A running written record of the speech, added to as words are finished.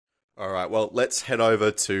All right, well, let's head over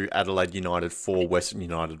to Adelaide United 4, Western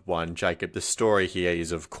United 1. Jacob, the story here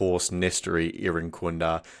is, of course, Nestory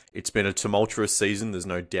Irankunda. It's been a tumultuous season, there's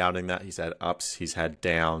no doubting that. He's had ups, he's had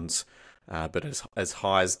downs. But as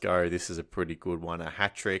highs go, this is a pretty good one. A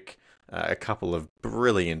hat-trick, a couple of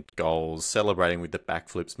brilliant goals, celebrating with the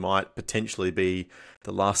backflips. Might potentially be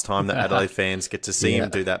the last time that Adelaide fans get to see him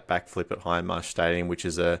do that backflip at Hindmarsh Stadium, which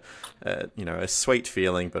is a sweet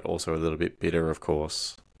feeling, but also a little bit bitter, of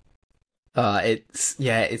course.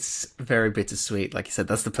 It's very bittersweet. Like you said,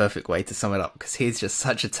 that's the perfect way to sum it up because he's just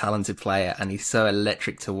such a talented player and he's so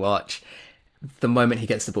electric to watch. The moment he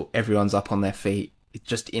gets the ball, everyone's up on their feet,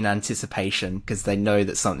 just in anticipation because they know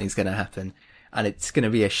that something's going to happen. And it's going to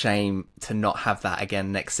be a shame to not have that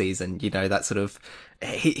again next season. You know, that sort of,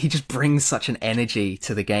 he just brings such an energy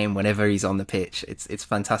to the game whenever he's on the pitch. It's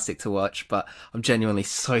fantastic to watch, but I'm genuinely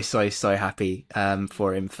so happy,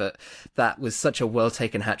 for him. For that was such a well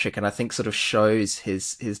taken hat trick. And I think sort of shows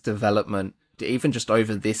his development even just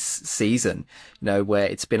over this season, you know, where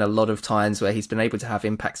it's been a lot of times where he's been able to have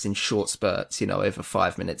impacts in short spurts, you know, over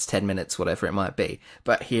 5 minutes, 10 minutes, whatever it might be.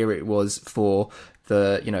 But here it was for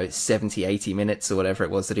the, 70, 80 minutes or whatever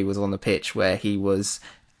it was that he was on the pitch where he was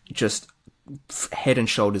just head and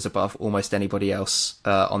shoulders above almost anybody else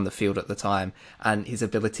on the field at the time. And his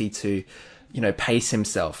ability to, pace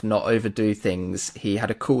himself, not overdo things. He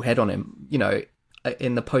had a cool head on him,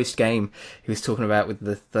 in the post game, he was talking about with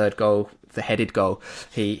the third goal, the headed goal.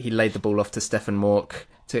 He laid the ball off to Stefan Mork,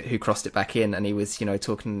 who crossed it back in, and he was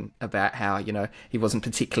talking about how he wasn't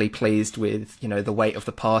particularly pleased with the weight of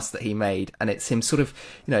the pass that he made, and it's him sort of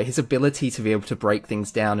his ability to be able to break things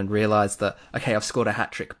down and realize that, okay, I've scored a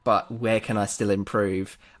hat trick, but where can I still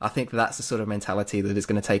improve? I think that's the sort of mentality that is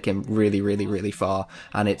going to take him really far,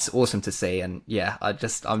 and it's awesome to see. And yeah,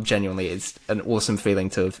 I'm genuinely, it's an awesome feeling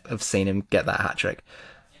to have seen him get that hat trick.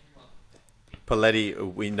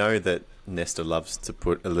 Paletti, we know that Nesta loves to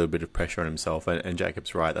put a little bit of pressure on himself, and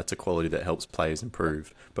Jacob's right, that's a quality that helps players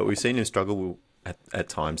improve. But we've seen him struggle at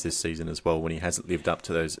times this season as well when he hasn't lived up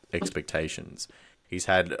to those expectations. He's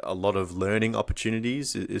had a lot of learning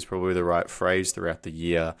opportunities, is probably the right phrase, throughout the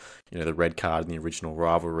year. The red card in the original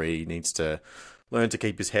rivalry, he needs to learn to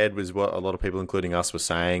keep his head, was what a lot of people, including us, were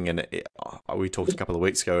saying. And we talked a couple of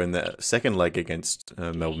weeks ago in the second leg against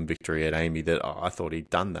Melbourne Victory at Amy that I thought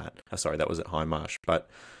he'd done that. Sorry, that was at Hindmarsh. But,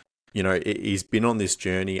 he's been on this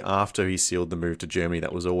journey after he sealed the move to Germany.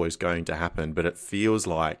 That was always going to happen. But it feels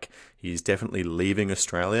like he's definitely leaving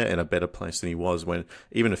Australia in a better place than he was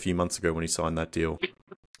even a few months ago when he signed that deal.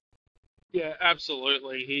 Yeah,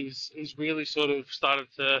 absolutely. He's really sort of started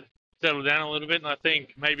to settle down a little bit, and I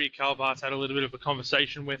think maybe Karl Barth's had a little bit of a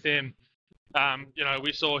conversation with him.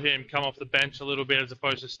 We saw him come off the bench a little bit as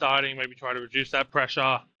opposed to starting, maybe try to reduce that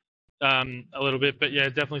pressure a little bit. But yeah,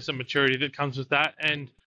 definitely some maturity that comes with that. And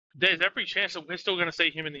there's every chance that we're still going to see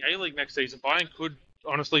him in the A-League next season. Bayern could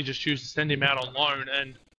honestly just choose to send him out on loan,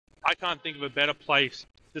 and I can't think of a better place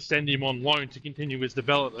to send him on loan to continue his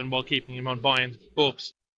development while keeping him on Bayern's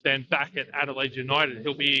books than back at Adelaide United.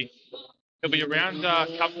 He'll be around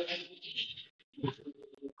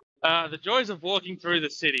the joys of walking through the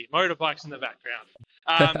city, motorbikes in the background.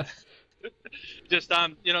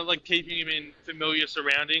 Like keeping him in familiar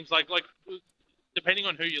surroundings. Like depending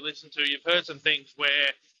on who you listen to, you've heard some things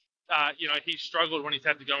where he's struggled when he's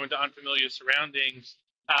had to go into unfamiliar surroundings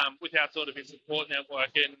without sort of his support network.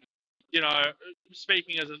 And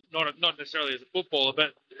speaking as not necessarily as a footballer,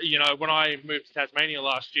 but when I moved to Tasmania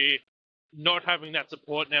last year, not having that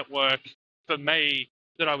support network for me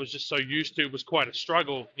that I was just so used to was quite a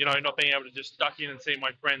struggle, not being able to just duck in and see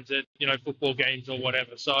my friends at, football games or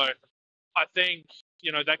whatever. So I think,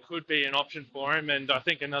 that could be an option for him. And I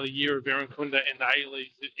think another year of Irankunda in the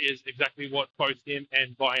A-League is exactly what both him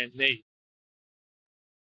and Bayern need.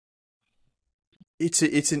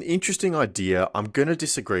 It's an interesting idea. I'm going to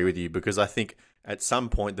disagree with you because I think at some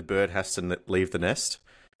point the bird has to leave the nest.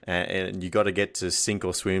 And you got to get to sink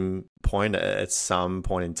or swim point at some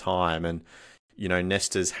point in time. And,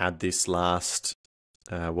 Nesta's had this last,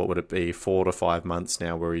 4 to 5 months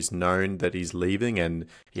now where he's known that he's leaving and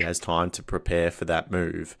he has time to prepare for that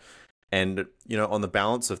move. And, on the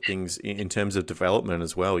balance of things in terms of development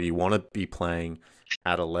as well, you want to be playing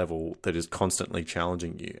at a level that is constantly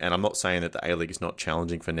challenging you. And I'm not saying that the A-League is not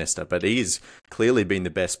challenging for Nesta, but he's clearly been the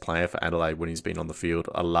best player for Adelaide when he's been on the field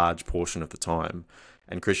a large portion of the time.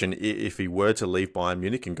 And Christian, if he were to leave Bayern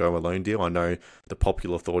Munich and go a loan deal, I know the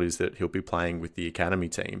popular thought is that he'll be playing with the academy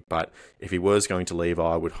team. But if he was going to leave,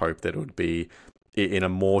 I would hope that it would be in a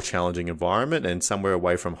more challenging environment and somewhere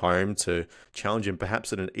away from home to challenge him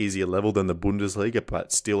perhaps at an easier level than the Bundesliga,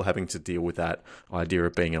 but still having to deal with that idea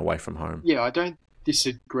of being away from home. Yeah, I don't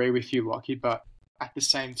disagree with you, Lockie, but at the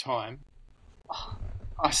same time,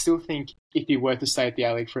 I still think if he were to stay at the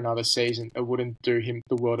A-League for another season, it wouldn't do him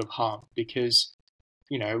the world of harm because,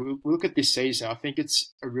 we look at this season. I think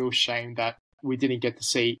it's a real shame that we didn't get to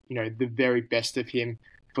see, the very best of him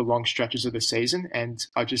for long stretches of the season. And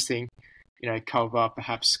I just think, Calva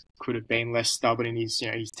perhaps could have been less stubborn in his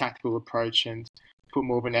tactical approach and put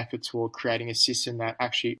more of an effort toward creating a system that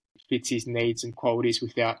actually fits his needs and qualities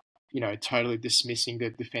without, totally dismissing the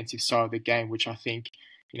defensive side of the game, which I think,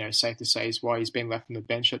 safe to say is why he's been left on the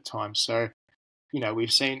bench at times. So,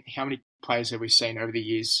 we've seen how many players have we seen over the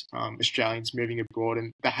years, Australians moving abroad,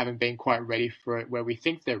 and they haven't been quite ready for it where we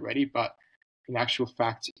think they're ready, but in actual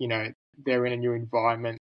fact, they're in a new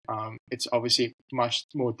environment. It's obviously much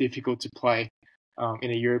more difficult to play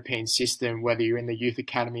in a European system, whether you're in the youth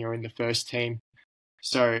academy or in the first team.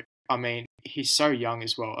 So, he's so young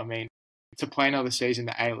as well. To play another season in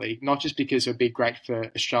the A-League, not just because it would be great for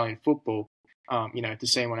Australian football, to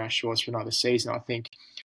see him on our shores for another season, I think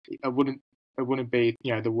it wouldn't be,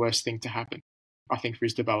 the worst thing to happen, I think, for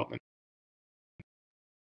his development.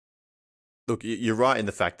 Look, you're right in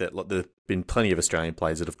the fact that there have been plenty of Australian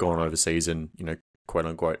players that have gone overseas and, quote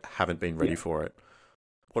unquote, haven't been ready for it.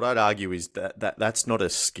 What I'd argue is that's not a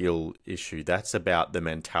skill issue. That's about the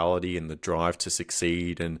mentality and the drive to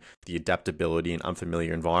succeed and the adaptability in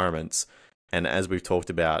unfamiliar environments. And as we've talked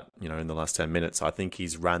about, in the last 10 minutes, I think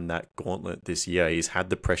he's run that gauntlet this year. He's had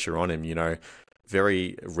the pressure on him.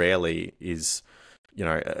 Very rarely is,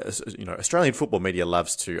 Australian football media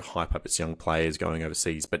loves to hype up its young players going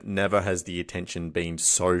overseas, but never has the attention been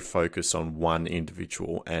so focused on one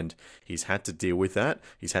individual. And he's had to deal with that.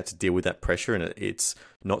 He's had to deal with that pressure, and it's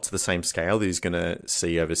not to the same scale that he's going to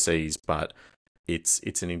see overseas, but it's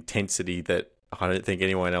an intensity that I don't think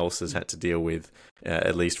anyone else has had to deal with,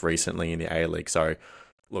 at least recently in the A-League. So,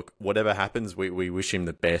 look, whatever happens, we wish him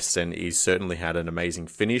the best, and he's certainly had an amazing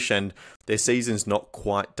finish, and their season's not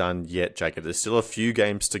quite done yet, Jacob. There's still a few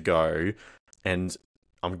games to go, and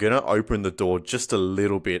I'm going to open the door just a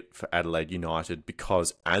little bit for Adelaide United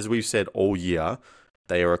because, as we've said all year,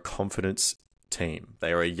 they are a confidence team.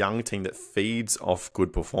 They are a young team that feeds off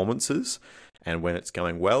good performances, and when it's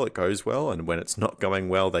going well, it goes well, and when it's not going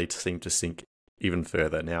well, they seem to sink even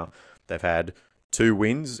further. Now, they've had 2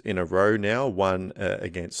 wins in a row now, one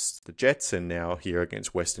against the Jets and now here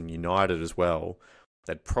against Western United as well.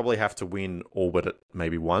 They'd probably have to win all but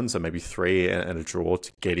maybe 1, so maybe 3 and a draw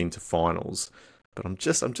to get into finals. But I'm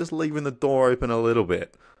just leaving the door open a little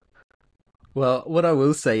bit. Well, what I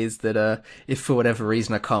will say is that if for whatever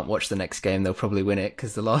reason I can't watch the next game, they'll probably win it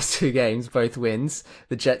because the last 2 games, both wins.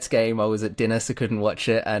 The Jets game, I was at dinner, so couldn't watch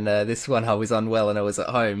it, and this one I was unwell and I was at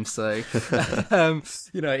home. So,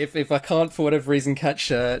 if I can't for whatever reason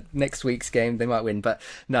catch next week's game, they might win. But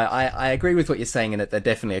no, I agree with what you're saying in that they're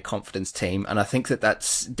definitely a confidence team, and I think that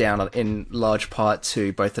that's down in large part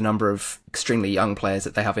to both the number of extremely young players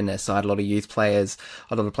that they have in their side, a lot of youth players,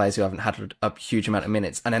 a lot of players who haven't had a huge amount of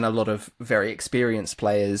minutes, and then a lot of very experienced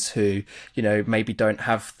players who, maybe don't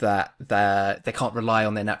have they can't rely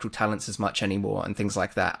on their natural talents as much anymore and things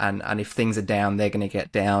like that. And if things are down, they're going to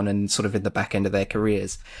get down and sort of in the back end of their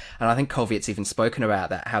careers. And I think Colviett's even spoken about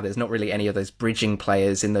that, how there's not really any of those bridging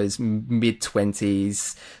players in those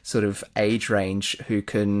mid-20s sort of age range who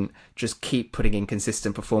can just keep putting in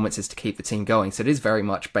consistent performances to keep the team going. So it is very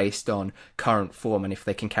much based on current form, and if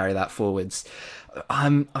they can carry that forwards.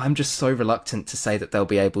 I'm just so reluctant to say that they'll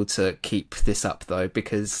be able to keep this up though,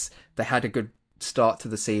 because they had a good start to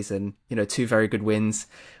the season, 2 very good wins,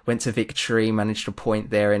 went to victory, managed a point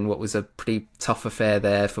there in what was a pretty tough affair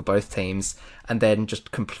there for both teams, and then just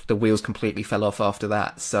the wheels completely fell off after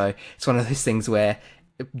that. So it's one of those things where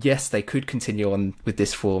yes, they could continue on with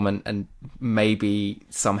this form and maybe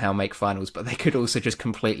somehow make finals, but they could also just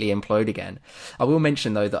completely implode again. I will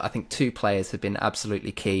mention, though, that I think 2 players have been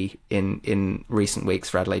absolutely key in recent weeks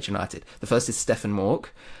for Adelaide United. The first is Stefan Mork.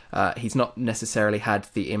 He's not necessarily had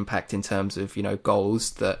the impact in terms of,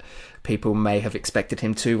 goals that people may have expected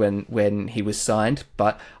him to when he was signed,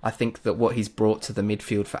 but I think that what he's brought to the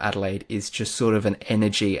midfield for Adelaide is just sort of an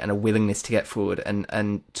energy and a willingness to get forward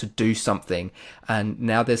and to do something. And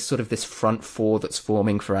now there's sort of this front 4 that's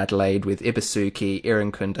forming for Adelaide with Ibasuki,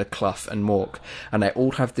 Irankunda, Clough and Mork, and they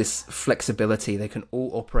all have this flexibility. They can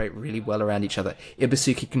all operate really well around each other.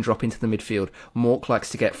 Ibasuki can drop into the midfield, Mork likes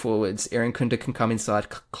to get forwards, Irankunda can come inside,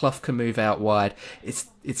 Clough can move out wide.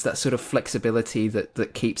 it's that sort of flexibility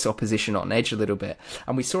that keeps opposition on edge a little bit.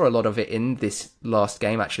 And we saw a lot of it in this last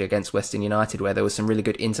game, actually, against Western United, where there was some really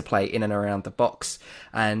good interplay in and around the box.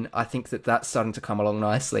 And I think that that's starting to come along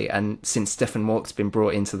nicely. And since Stefan Mork's been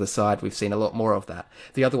brought into the side, we've seen a lot more of that.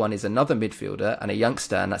 The other one is another midfielder and a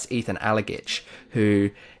youngster, and that's Ethan Alagic,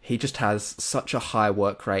 who he just has such a high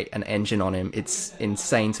work rate and engine on him. It's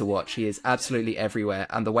insane to watch. He is absolutely everywhere.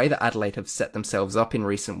 And the way that Adelaide have set themselves up in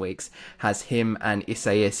recent weeks has him and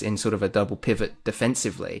Isaias in sort of a double pivot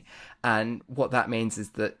defensively. And what that means is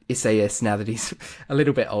that Isaias, now that he's a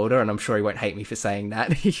little bit older, and I'm sure he won't hate me for saying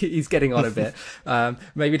that, he's getting on a bit,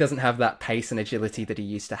 maybe doesn't have that pace and agility that he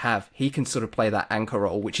used to have. He can sort of play that anchor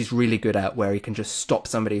role, which he's really good at, where he can just stop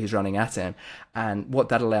somebody who's running at him. And what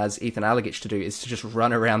that allows Ethan Alagic to do is to just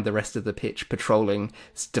run around the rest of the pitch patrolling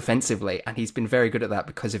defensively. And he's been very good at that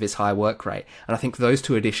because of his high work rate. And I think those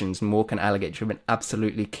two additions, Mork and Alagic, have been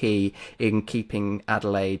absolutely key in keeping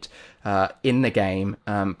Adelaide in the game,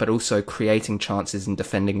 but also creating chances and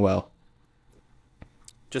defending well.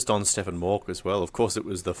 Just on Stefan Mork as well, of course it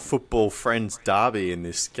was the Football Friends derby in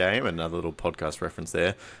this game, another little podcast reference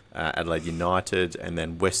there. Adelaide United and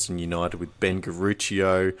then Western United with Ben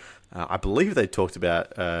Garuccio. I believe they talked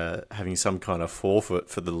about having some kind of forfeit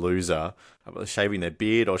for the loser, shaving their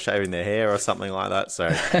beard or shaving their hair or something like that. So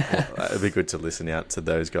it'd be good to listen out to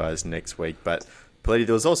those guys next week. But Paleti,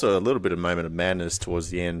 there was also a little bit of moment of madness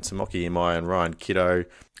towards the end. Tomoki Imai and Ryan Kiddo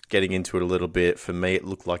getting into it a little bit. For me, it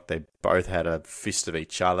looked like they both had a fist of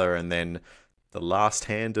each other, and then the last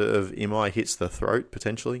hand of Imai hits the throat,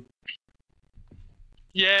 potentially.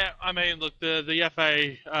 Yeah, I mean, look, the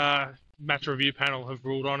FA match review panel have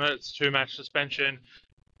ruled on it. It's 2-match suspension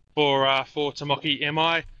for Tomoki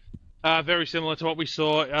Imai. Very similar to what we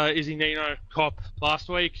saw Izzy Nino cop last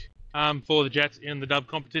week for the Jets in the dub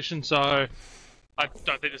competition. So I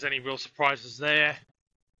don't think there's any real surprises there.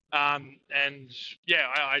 And yeah,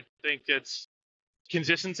 I think it's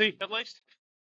consistency, at least.